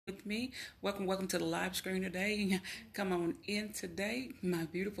With me. Welcome to the live screen today. Come on in today, my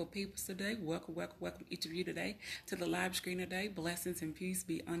beautiful peoples today. Welcome each of you today to the live screen today. Blessings and peace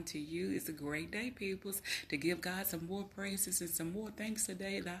be unto you. It's a great day, peoples, to give God some more praises and some more thanks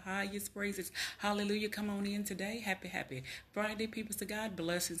today. The highest praises. Hallelujah. Come on in today. Happy Friday, peoples to God.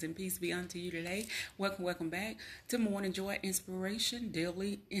 Blessings and peace be unto you today. Welcome back to Morning Joy Inspiration,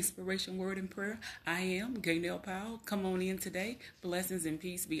 Daily Inspiration Word and Prayer. I am Gaynell Powell. Come on in today. Blessings and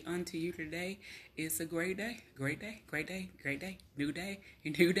peace be unto you today. It's a great day, new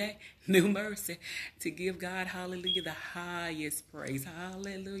day, new mercy to give God, hallelujah, the highest praise.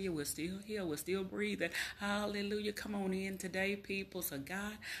 Hallelujah. We're still here. We're still breathing. Hallelujah. Come on in today, people. So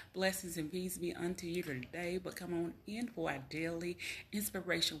God, blessings and peace be unto you today. But come on in for our daily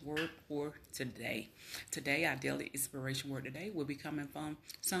inspiration word for today. Today, our daily inspiration word today will be coming from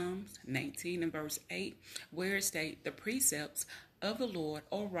Psalms 19 and verse 8, where it states, the precepts of the Lord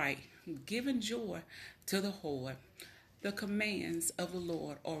are right, giving joy to the heart. The commands of the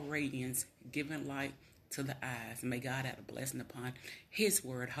Lord are radiance, giving light to the eyes. May God add a blessing upon his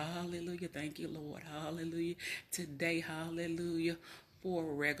word. Hallelujah. Thank you, Lord. Hallelujah. Today, hallelujah, for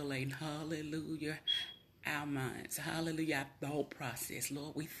regulating, hallelujah, our minds. Hallelujah. Our thought process.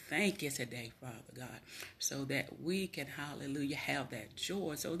 Lord, we thank you today, Father God, so that we can, hallelujah, have that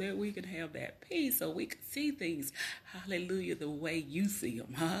joy, so that we can have that peace, so we can see things, hallelujah, the way you see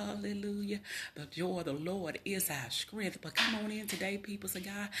them. Hallelujah. The joy of the Lord is our strength. But come on in today, people of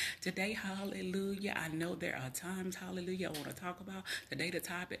God. Today, hallelujah, I know there are times, hallelujah, I want to talk about today the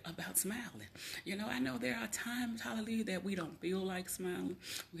topic about smiling. I know there are times, hallelujah, that we don't feel like smiling.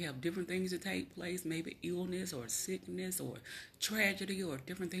 We have different things that take place, maybe illness or sickness or tragedy or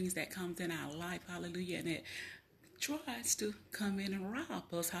different things that comes in our life, hallelujah, and it tries to come in and rob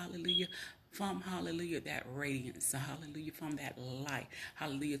us, hallelujah, from, hallelujah, that radiance, hallelujah, from that light,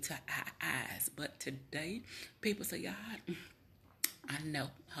 hallelujah, to our eyes. But today, people say, God, I know,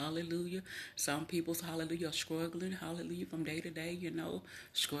 hallelujah, some people's, hallelujah, are struggling, hallelujah, from day to day,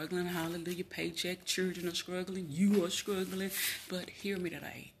 struggling, hallelujah, paycheck, children are struggling, you are struggling, but hear me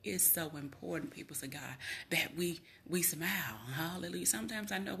today, it's so important, people of God, that we smile, hallelujah.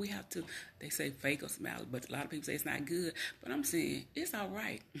 Sometimes I know we have to, they say fake a smile, but a lot of people say it's not good, but I'm saying it's all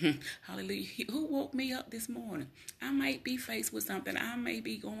right, hallelujah. Who woke me up this morning? I might be faced with something, I may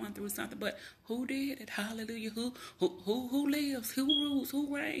be going through something, but who did it? Hallelujah. Who lives? Who rules?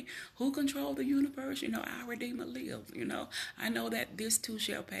 Who reigns? Who controls the universe? Our Redeemer lives. I know that this too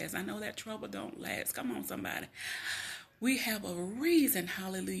shall pass. I know that trouble don't last. Come on, somebody. We have a reason,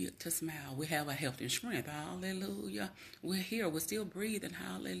 hallelujah, to smile. We have a health and strength, hallelujah. We're here, we're still breathing,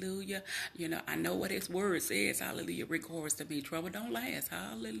 hallelujah. I know what his word says, hallelujah, records to me. Trouble don't last,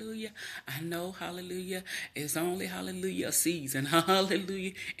 hallelujah. I know, hallelujah, it's only, hallelujah, a season,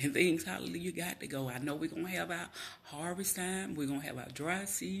 hallelujah, and things, hallelujah, got to go. I know we're going to have our harvest time, we're going to have our dry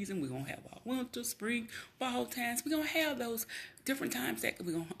season, we're going to have our winter, spring, fall times. We're going to have those different times that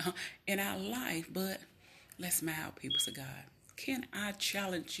we're going to, in our life, but let's smile, people of God. Can I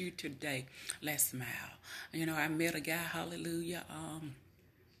challenge you today? Let's smile. I met a guy, hallelujah,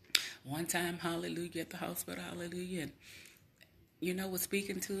 one time, hallelujah, at the hospital, hallelujah, and was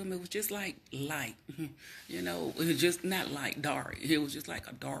speaking to him. It was just like light. It was just not like dark. It was just like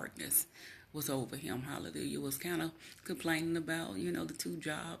a darkness was over him, hallelujah. Was kind of complaining about, the two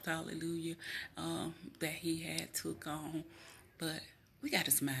jobs, hallelujah, that he had took on. But we got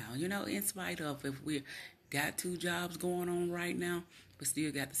to smile, in spite of if we got two jobs going on right now, but still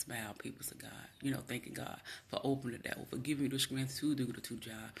got to smile, people of God, thanking God for opening the door, for giving you the strength to do the two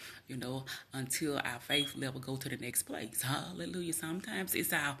jobs, until our faith level go to the next place. Hallelujah. Sometimes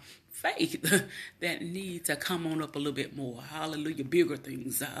it's our faith that needs to come on up a little bit more. Hallelujah. Bigger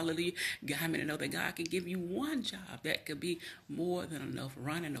things. Hallelujah. God, me to know that God can give you one job that could be more than enough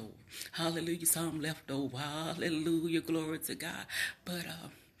running over. Hallelujah. Some left over. Hallelujah. Glory to God. But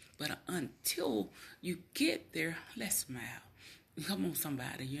until you get there, let's smile. Come on,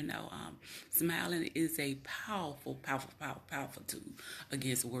 somebody, smiling is a powerful tool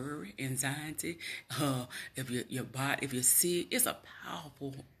against worry, anxiety. If your body, if you're sick, it's a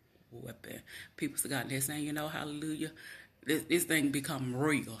powerful weapon. People say, God, they're saying, hallelujah, this thing become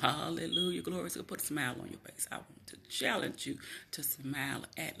real. Hallelujah, glory to God. Put a smile on your face. I want to challenge you to smile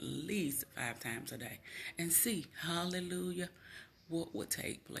at least 5 times a day and see, hallelujah, what would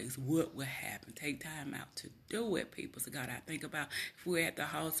take place, what would happen. Take time out to do it, people. So God, I think about if we're at the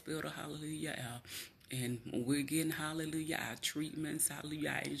hospital, hallelujah, And when we're getting, hallelujah, our treatments,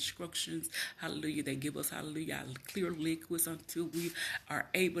 hallelujah, our instructions, hallelujah, they give us, hallelujah, our clear liquids until we are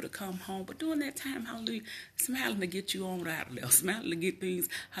able to come home. But during that time, hallelujah, smiling to get you on out of there, smiling to get things,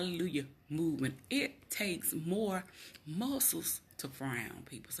 hallelujah, moving. It takes more muscles to frown,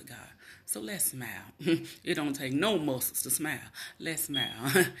 people of God. So let's smile. It don't take no muscles to smile. Let's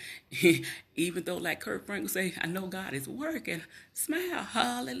smile. Even though, like Kurt Franklin say, I know God is working. Smile.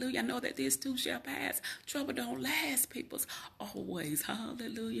 Hallelujah. I know that this too shall pass. Trouble don't last, peoples. Always.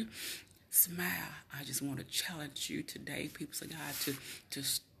 Hallelujah. Smile. I just want to challenge you today, people of God, to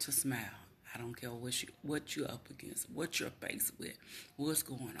smile. I don't care what you're up against, what you're faced with, what's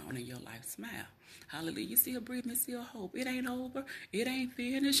going on in your life. Smile. Hallelujah. You still breathing, still hope. It ain't over. It ain't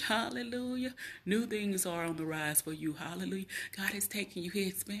finished. Hallelujah. New things are on the rise for you. Hallelujah. God is taking you. He's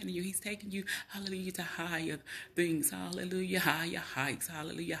expanding you. He's taking you, hallelujah, to higher things. Hallelujah. Higher heights.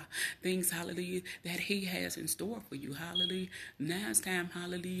 Hallelujah. Things, hallelujah, that he has in store for you. Hallelujah. Now it's time,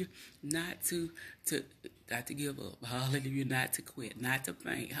 hallelujah, not to give up. Hallelujah. Not to quit. Not to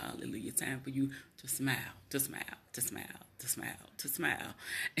faint. Hallelujah. Time for you to smile, to smile, to smile, to smile, to smile,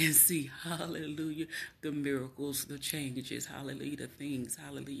 and see, hallelujah, the miracles, the changes, hallelujah, the things,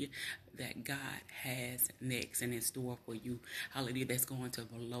 hallelujah, that God has next and in store for you. Hallelujah. That's going to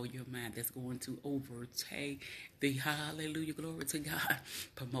blow your mind. That's going to overtake the, hallelujah, glory to God,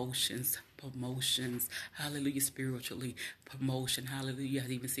 promotions, hallelujah, spiritually, promotion, hallelujah.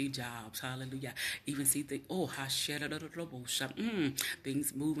 I even see jobs, hallelujah. Even see the,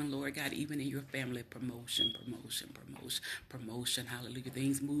 things moving, Lord God, even in your family, promotion, hallelujah.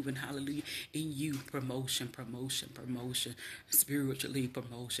 Things moving, hallelujah, in you, promotion, spiritually,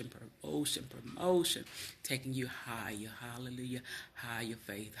 promotion, taking you higher, hallelujah, higher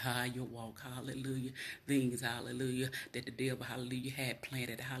faith, higher walk, hallelujah. Things, hallelujah, that the devil, hallelujah, had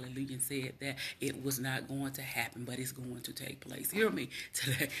planted, hallelujah, and said that it was not going to happen, but it's going to take place. Hear me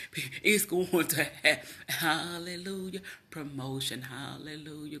today. It's going to happen. Hallelujah. Promotion.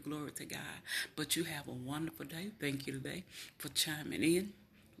 Hallelujah. Glory to God. But you have a wonderful day. Thank you today for chiming in.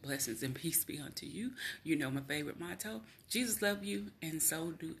 Blessings and peace be unto you. You know my favorite motto. Jesus loves you, and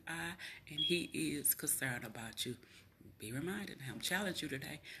so do I, and he is concerned about you. Be reminded, I'm challenging you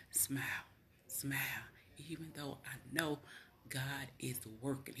today. Smile. Even though I know God is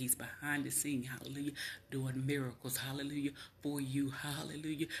working. He's behind the scene, hallelujah, doing miracles, hallelujah, for you,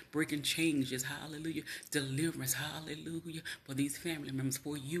 hallelujah, breaking changes, hallelujah, deliverance, hallelujah, for these family members,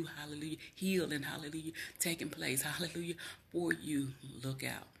 for you, hallelujah, healing, hallelujah, taking place, hallelujah, for you. Look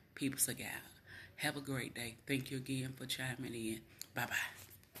out, people of God. Have a great day. Thank you again for chiming in. Bye-bye.